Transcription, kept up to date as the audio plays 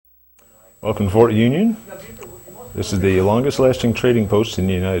Welcome to Fort Union. This is the longest lasting trading post in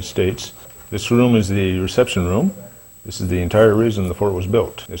the United States. This room is the reception room. This is the entire reason the fort was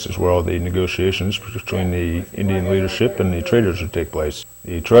built. This is where all the negotiations between the Indian leadership and the traders would take place.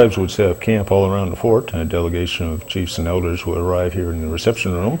 The tribes would set up camp all around the fort, and a delegation of chiefs and elders would arrive here in the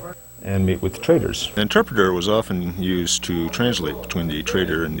reception room and meet with the traders. An interpreter was often used to translate between the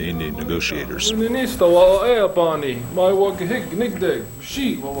trader and the Indian negotiators. Tell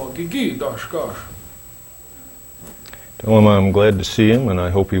him I'm glad to see him and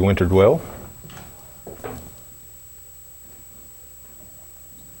I hope he wintered well.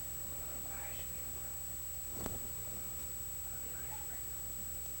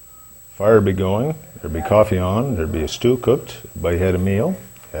 Fire would be going, there'd be coffee on, there'd be a stew cooked, everybody had a meal,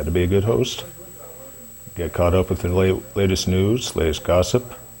 had to be a good host. Get caught up with the latest news, latest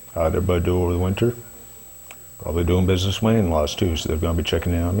gossip, how'd everybody do over the winter. Probably doing business with my in-laws too, so they're going to be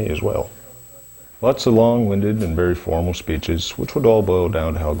checking in on me as well. Lots of long-winded and very formal speeches, which would all boil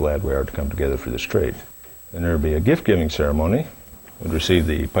down to how glad we are to come together for this trade. Then there would be a gift-giving ceremony. We'd receive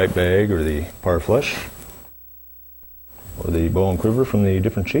the pipe bag or the parfleche, or the bow and quiver from the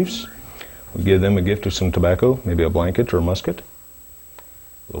different chiefs. We'd give them a gift of some tobacco, maybe a blanket or a musket. A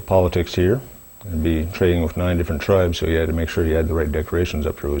little politics here. I'd be trading with 9 different tribes, so you had to make sure you had the right decorations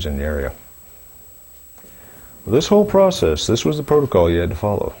up for who was in the area. Well, this whole process, this was the protocol you had to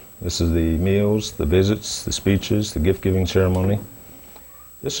follow. This is the meals, the visits, the speeches, the gift-giving ceremony.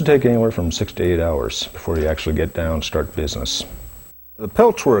 This would take anywhere from 6 to 8 hours before you actually get down and start business. The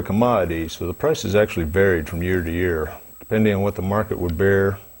pelts were a commodity, so the prices actually varied from year to year. Depending on what the market would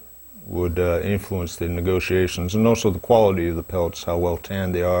bear, would influence the negotiations, and also the quality of the pelts, how well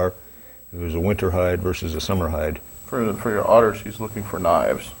tanned they are. If it was a winter hide versus a summer hide. For your otters, he's looking for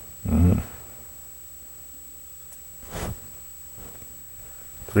knives. Mm-hmm.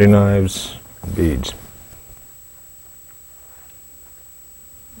 3 knives, beads.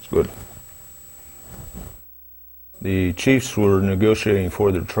 It's good. The chiefs were negotiating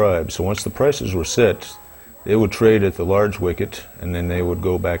for their tribes, so once the prices were set, they would trade at the large wicket, and then they would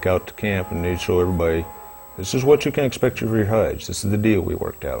go back out to camp and they'd show everybody, this is what you can expect for your hides. This is the deal we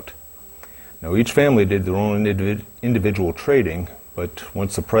worked out. Now each family did their own individual trading, but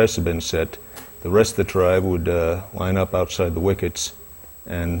once the price had been set, the rest of the tribe would line up outside the wickets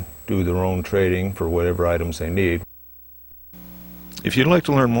and do their own trading for whatever items they need. If you'd like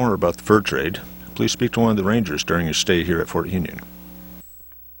to learn more about the fur trade, please speak to one of the rangers during your stay here at Fort Union.